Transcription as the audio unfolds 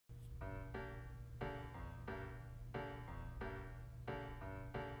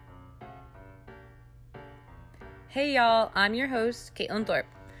Hey y'all, I'm your host, Caitlin Thorpe,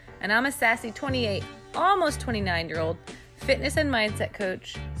 and I'm a sassy 28, almost 29-year-old fitness and mindset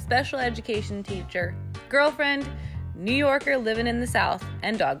coach, special education teacher, girlfriend, New Yorker living in the South,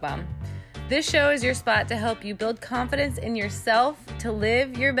 and dog mom. This show is your spot to help you build confidence in yourself to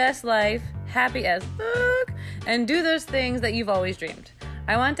live your best life, happy as fuck, and do those things that you've always dreamed.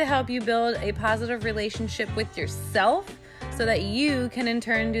 I want to help you build a positive relationship with yourself so that you can in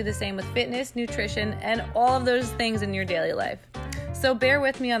turn do the same with fitness, nutrition, and all of those things in your daily life. So bear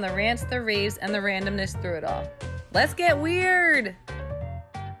with me on the rants, the raves, and the randomness through it all. Let's get weird!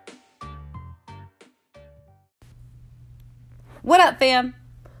 What up, fam?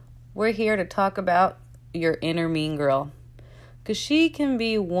 We're here to talk about your inner mean girl, because she can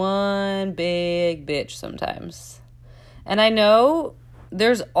be one big bitch sometimes. And I know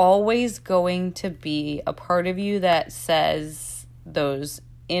there's always going to be a part of you that says those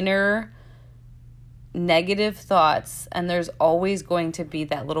inner negative thoughts, and there's always going to be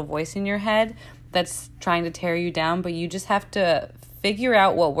that little voice in your head that's trying to tear you down, but you just have to figure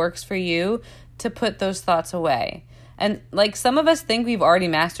out what works for you to put those thoughts away. And like some of us think we've already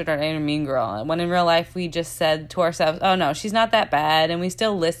mastered our inner mean girl, when in real life we just said to ourselves, oh no, she's not that bad, and we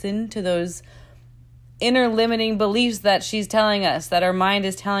still listen to those inner limiting beliefs that she's telling us, that our mind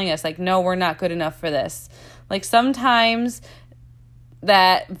is telling us, like, no, we're not good enough for this. Like sometimes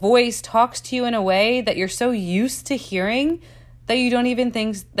that voice talks to you in a way that you're so used to hearing that you don't even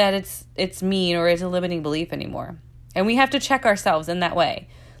think that it's mean or it's a limiting belief anymore. And we have to check ourselves in that way.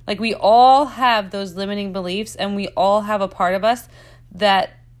 Like we all have those limiting beliefs, and we all have a part of us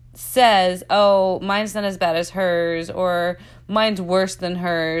that says, oh, mine's not as bad as hers, or mine's worse than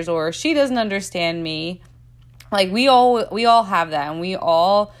hers, or she doesn't understand me. Like we all have that, and we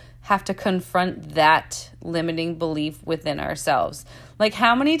all have to confront that limiting belief within ourselves. Like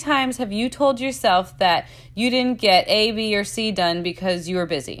how many times have you told yourself that you didn't get A, B, or C done because you were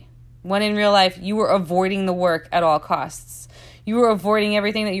busy, when in real life you were avoiding the work at all costs? You were avoiding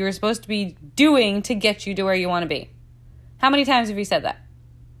everything that you were supposed to be doing to get you to where you want to be. How many times have you said that?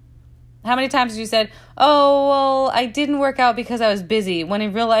 How many times have you said, oh, well, I didn't work out because I was busy, when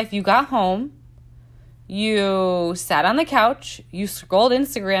in real life you got home, you sat on the couch, you scrolled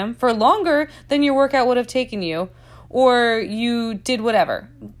Instagram for longer than your workout would have taken you, or you did whatever.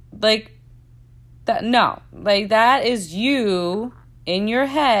 Like, that, no. Like, that is you in your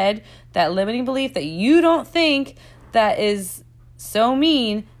head, that limiting belief that you don't think that is so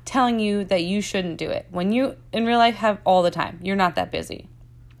mean, telling you that you shouldn't do it, when you in real life have all the time. You're not that busy.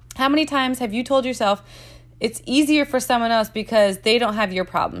 How many times have you told yourself it's easier for someone else because they don't have your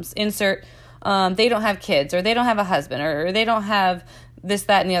problems? Insert, they don't have kids, or they don't have a husband, or they don't have this,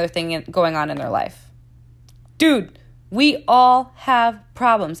 that, and the other thing going on in their life. Dude, we all have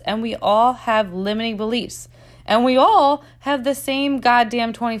problems, and we all have limiting beliefs, and we all have the same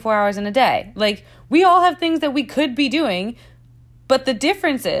goddamn 24 hours in a day. Like, we all have things that we could be doing, but the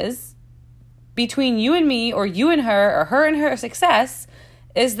difference is between you and me, or you and her, or her and her success,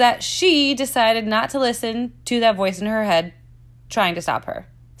 is that she decided not to listen to that voice in her head trying to stop her.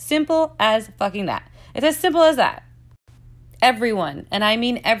 Simple as fucking that. It's as simple as that. Everyone, and I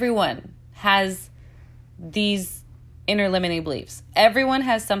mean everyone, has these inner limiting beliefs. Everyone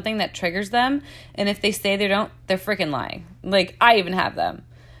has something that triggers them, and if they say they don't, they're freaking lying. Like, I even have them.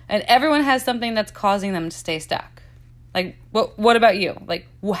 And everyone has something that's causing them to stay stuck. Like, what about you? Like,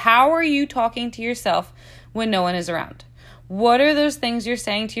 how are you talking to yourself when no one is around? What are those things you're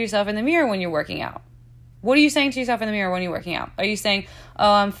saying to yourself in the mirror when you're working out? What are you saying to yourself in the mirror when you're working out? Are you saying,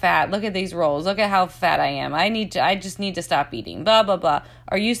 oh, I'm fat. Look at these rolls. Look at how fat I am. I just need to stop eating. Blah, blah, blah.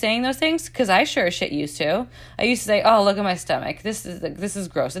 Are you saying those things? Because I sure as shit used to. I used to say, oh, look at my stomach. This is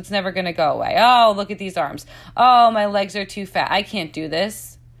gross. It's never going to go away. Oh, look at these arms. Oh, my legs are too fat. I can't do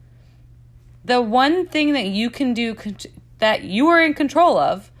this. The one thing that you can do that you are in control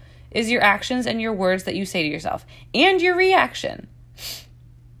of is your actions and your words that you say to yourself, and your reaction.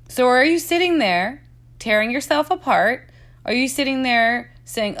 So are you sitting there tearing yourself apart? Are you sitting there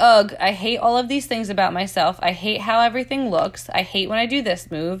saying, ugh, I hate all of these things about myself. I hate how everything looks. I hate when I do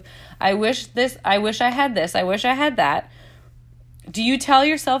this move. I wish I had this. I wish I had that. Do you tell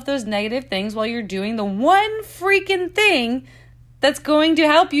yourself those negative things while you're doing the one freaking thing that's going to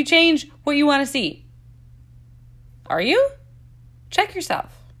help you change what you want to see? Are you? Check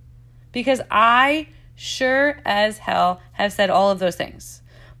yourself. Because I sure as hell have said all of those things.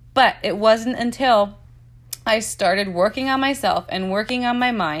 But it wasn't until I started working on myself and working on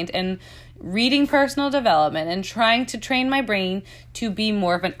my mind and reading personal development and trying to train my brain to be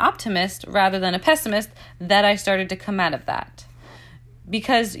more of an optimist rather than a pessimist that I started to come out of that.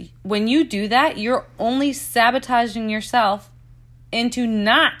 Because when you do that, you're only sabotaging yourself into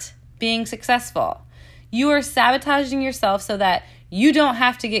not being successful. You are sabotaging yourself so that you don't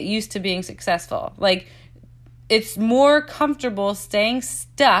have to get used to being successful. Like, it's more comfortable staying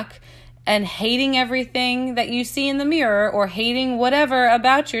stuck and hating everything that you see in the mirror or hating whatever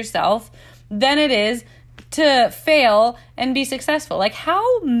about yourself than it is to fail and be successful. Like,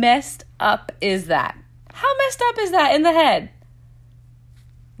 how messed up is that? How messed up is that in the head?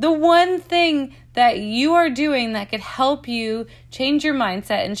 The one thing that you are doing that could help you change your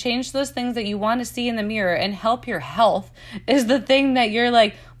mindset and change those things that you want to see in the mirror and help your health is the thing that you're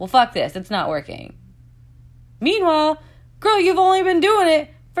like, well, fuck this, it's not working. Meanwhile, girl, you've only been doing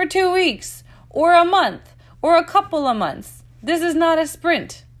it for 2 weeks or a month or a couple of months. This is not a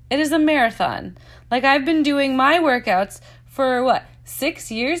sprint. It is a marathon. Like, I've been doing my workouts for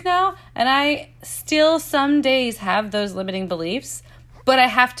 6 years now, and I still some days have those limiting beliefs, but I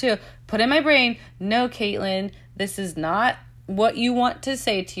have to put in my brain, no, Caitlin, this is not what you want to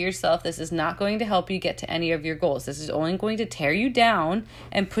say to yourself. This is not going to help you get to any of your goals. This is only going to tear you down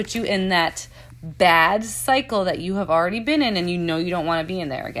and put you in that bad cycle that you have already been in, and you know you don't want to be in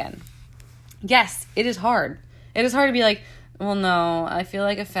there again. Yes, it is hard. It is hard to be like, well, no, I feel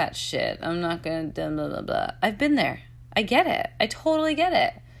like a fat shit. I'm not going to blah, blah, blah. I've been there. I get it. I totally get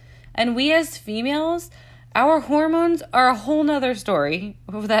it. And we as females, our hormones are a whole nother story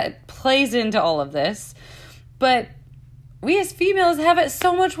that plays into all of this. But we as females have it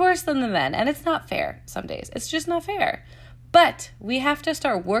so much worse than the men. And it's not fair some days. It's just not fair. But we have to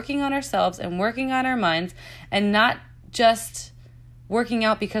start working on ourselves and working on our minds and not just working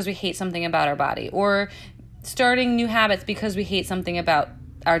out because we hate something about our body or starting new habits because we hate something about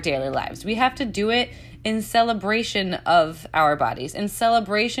our daily lives. We have to do it in celebration of our bodies, in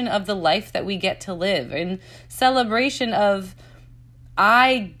celebration of the life that we get to live, in celebration of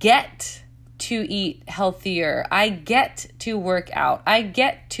I get to eat healthier, I get to work out, I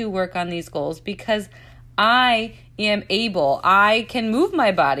get to work on these goals because I am able, I can move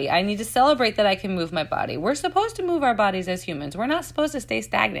my body. I need to celebrate that I can move my body. We're supposed to move our bodies as humans. We're not supposed to stay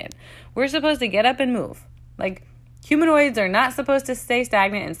stagnant. We're supposed to get up and move. Like, humanoids are not supposed to stay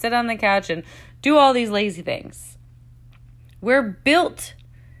stagnant and sit on the couch and do all these lazy things. We're built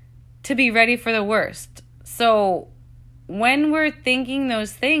to be ready for the worst. So when we're thinking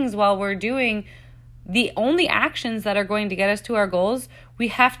those things while we're doing the only actions that are going to get us to our goals, we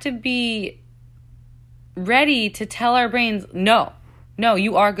have to be ready to tell our brains, no,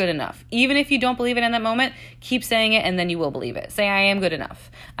 you are good enough. Even if you don't believe it in that moment, keep saying it and then you will believe it. Say, I am good enough.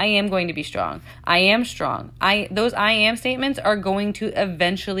 I am going to be strong. I am strong. Those I am statements are going to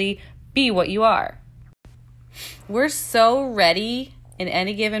eventually be what you are. We're so ready in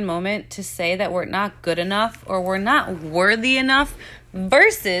any given moment to say that we're not good enough or we're not worthy enough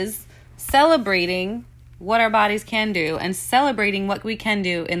versus celebrating what our bodies can do and celebrating what we can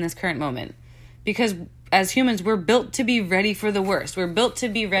do in this current moment. Because as humans, we're built to be ready for the worst. We're built to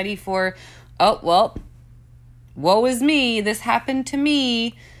be ready for, oh, well, woe is me. This happened to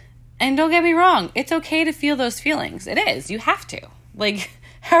me. And don't get me wrong. It's okay to feel those feelings. It is. You have to. Like,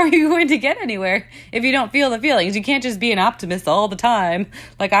 how are you going to get anywhere if you don't feel the feelings? You can't just be an optimist all the time.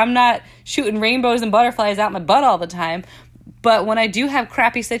 Like, I'm not shooting rainbows and butterflies out my butt all the time. But when I do have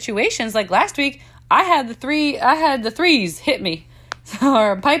crappy situations, like last week, I had the threes hit me. So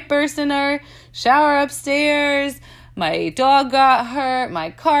our pipe burst in our shower upstairs, my dog got hurt,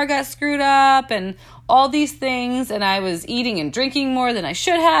 my car got screwed up, and all these things, and I was eating and drinking more than I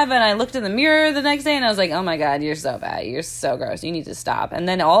should have, and I looked in the mirror the next day, and I was like, oh my God, you're so bad, you're so gross, you need to stop. And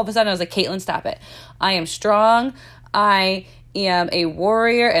then all of a sudden, I was like, Caitlin, stop it. I am strong, I am a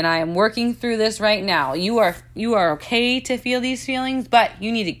warrior, and I am working through this right now. You are okay to feel these feelings, but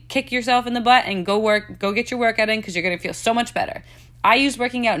you need to kick yourself in the butt and go get your workout in, because you're going to feel so much better. I use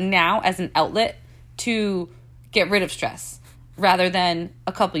working out now as an outlet to get rid of stress rather than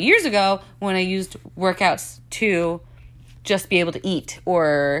a couple years ago when I used workouts to just be able to eat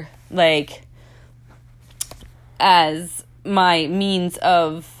or like as my means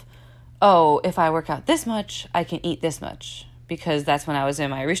of, oh, if I work out this much, I can eat this much, because that's when I was in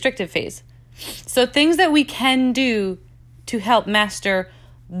my restrictive phase. So things that we can do to help master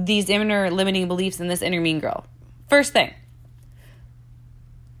these inner limiting beliefs and this inner mean girl. First thing,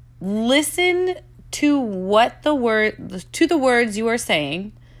 listen to the words you are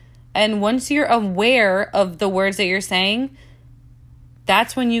saying, and once you're aware of the words that you're saying,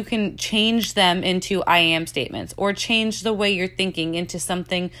 that's when you can change them into I am statements or change the way you're thinking into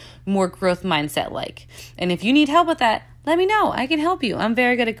something more growth mindset like. And if you need help with that, let me know. I can help you. I'm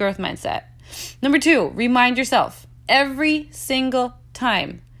very good at growth mindset. Number 2, remind yourself every single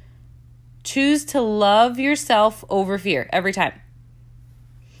time. Choose to love yourself over fear every time.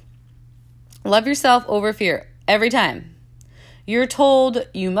 Love yourself over fear every time. You're told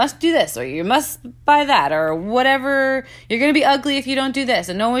you must do this or you must buy that or whatever. You're going to be ugly if you don't do this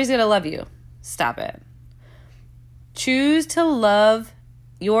and nobody's going to love you. Stop it. Choose to love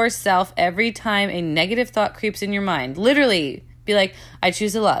yourself every time a negative thought creeps in your mind. Literally, be like, I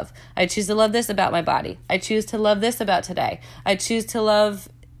choose to love. I choose to love this about my body. I choose to love this about today. I choose to love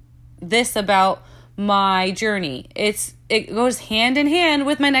this about my journey. It goes hand in hand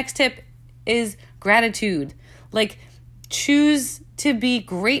with my next tip is gratitude. Like, choose to be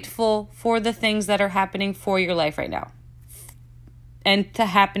grateful for the things that are happening for your life right now and to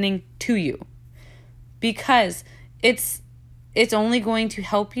happening to you, because it's only going to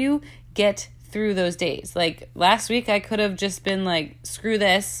help you get through those days. Like last week, I could have just been like, screw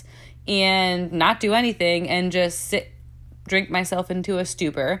this and not do anything and just drink myself into a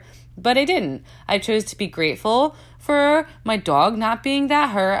stupor. But I didn't. I chose to be grateful for my dog not being that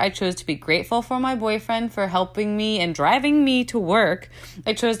hurt. I chose to be grateful for my boyfriend for helping me and driving me to work.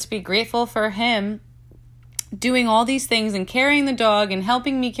 I chose to be grateful for him doing all these things and carrying the dog and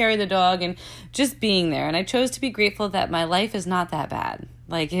helping me carry the dog and just being there. And I chose to be grateful that my life is not that bad.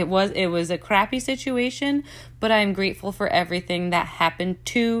 Like it was a crappy situation, but I'm grateful for everything that happened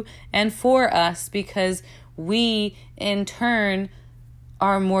to and for us, because we in turn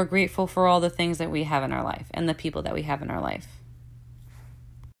are more grateful for all the things that we have in our life and the people that we have in our life.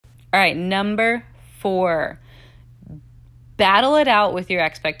 All right, number 4, battle it out with your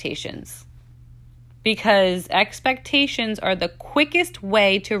expectations, because expectations are the quickest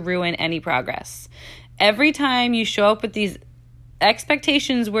way to ruin any progress. Every time you show up with these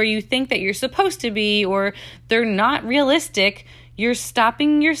expectations where you think that you're supposed to be or they're not realistic, you're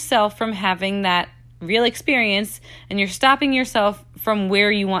stopping yourself from having that real experience, and you're stopping yourself from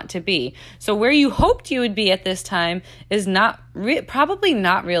where you want to be. So where you hoped you would be at this time is probably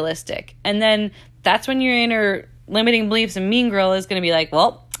not realistic. And then that's when your inner limiting beliefs and mean girl is going to be like,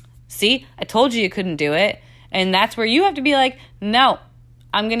 well, see, I told you couldn't do it. And that's where you have to be like, no,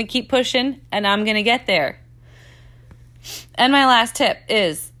 I'm going to keep pushing and I'm going to get there. And my last tip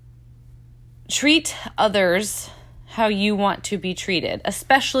is treat others how you want to be treated,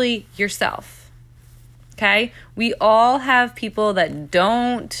 especially yourself. Okay? We all have people that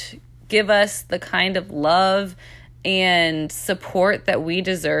don't give us the kind of love and support that we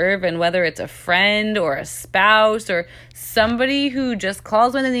deserve. And whether it's a friend or a spouse or somebody who just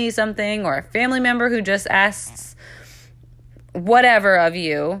calls when they need something, or a family member who just asks whatever of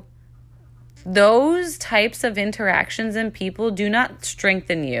you, those types of interactions and people do not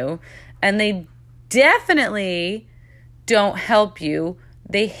strengthen you. And they definitely don't help you.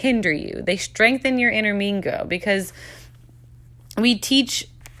 They hinder you. They strengthen your inner mean girl, because we teach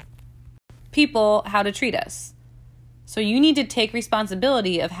people how to treat us. So you need to take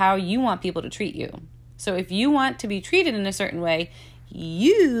responsibility of how you want people to treat you. So if you want to be treated in a certain way,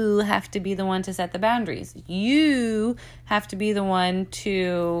 you have to be the one to set the boundaries. You have to be the one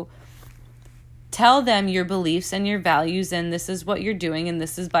to tell them your beliefs and your values, and this is what you're doing, and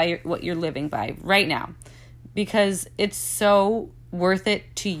this is what you're living by right now. Because it's so worth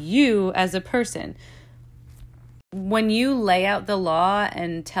it to you as a person. When you lay out the law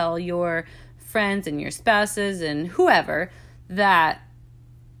and tell your friends and your spouses and whoever that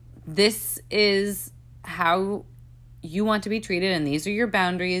this is how you want to be treated and these are your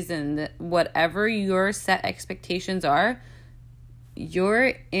boundaries and whatever your set expectations are,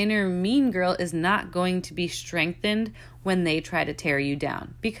 your inner mean girl is not going to be strengthened when they try to tear you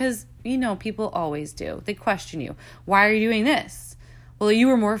down. Because, people always do. They question you. Why are you doing this? Well, you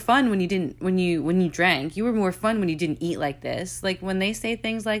were more fun when you drank. You were more fun when you didn't eat like this. Like when they say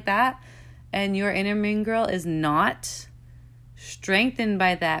things like that, and your inner mean girl is not strengthened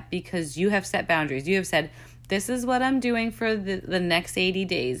by that because you have set boundaries. You have said, this is what I'm doing for the next 80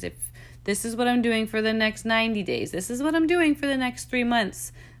 days. If this is what I'm doing for the next 90 days. This is what I'm doing for the next 3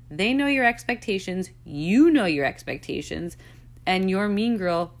 months. They know your expectations. You know your expectations. And your mean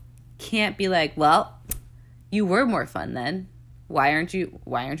girl can't be like, well, you were more fun then. Why aren't you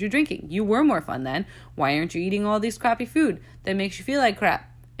drinking? You were more fun then. Why aren't you eating all this crappy food that makes you feel like crap?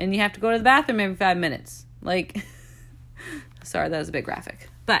 And you have to go to the bathroom every 5 minutes. Like, sorry, that was a bit graphic.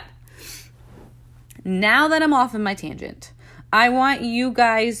 But now that I'm off of my tangent, I want you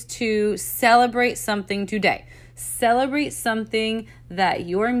guys to celebrate something today. Celebrate something that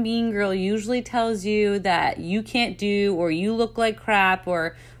your mean girl usually tells you that you can't do, or you look like crap,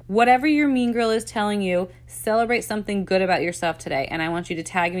 or whatever your mean girl is telling you. Celebrate something good about yourself today. And I want you to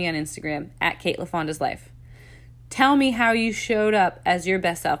tag me on Instagram at Kate LaFonda's Life. Tell me how you showed up as your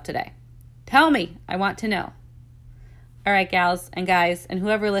best self today. Tell me. I want to know. All right, gals and guys, and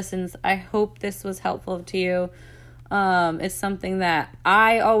whoever listens, I hope this was helpful to you. It's something that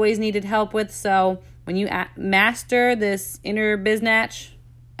I always needed help with. So when you master this inner biznatch,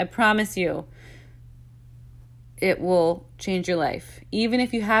 I promise you, it will change your life. Even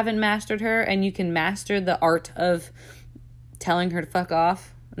if you haven't mastered her and you can master the art of telling her to fuck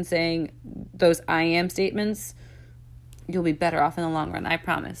off and saying those I am statements, you'll be better off in the long run, I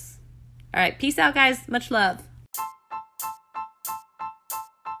promise. All right, peace out, guys. Much love.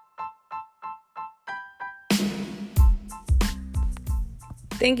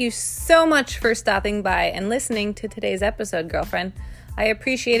 Thank you so much for stopping by and listening to today's episode, girlfriend. I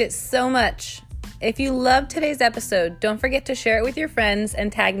appreciate it so much. If you loved today's episode, don't forget to share it with your friends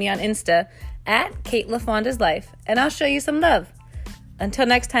and tag me on Insta at Kate LaFonda's Life, and I'll show you some love. Until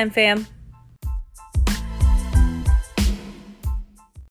next time, fam.